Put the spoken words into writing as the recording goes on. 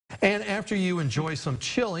And after you enjoy some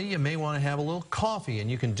chili, you may want to have a little coffee,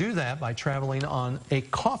 and you can do that by traveling on a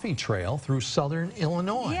coffee trail through southern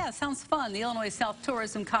Illinois. Yeah, sounds fun. The Illinois South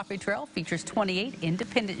Tourism Coffee Trail features 28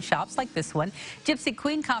 independent shops like this one, Gypsy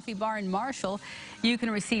Queen Coffee Bar in Marshall. You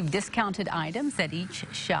can receive discounted items at each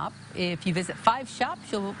shop. If you visit 5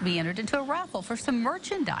 shops, you'll be entered into a raffle for some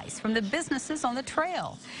merchandise from the businesses on the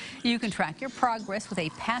trail. You can track your progress with a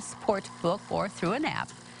passport book or through an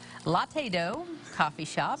app. Latte Dough Coffee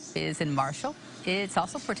Shop is in Marshall. It's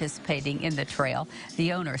also participating in the trail.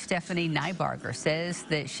 The owner, Stephanie Nybarger, says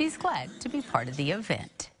that she's glad to be part of the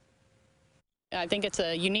event. I think it's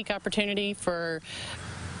a unique opportunity for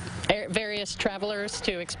various travelers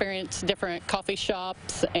to experience different coffee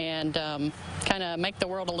shops and kind of make the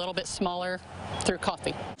world a little bit smaller through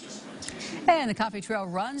coffee. And the coffee trail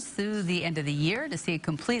runs through the end of the year. To see a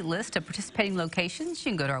complete list of participating locations,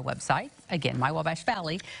 you can go to our website, again,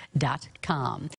 mywabashvalley.com.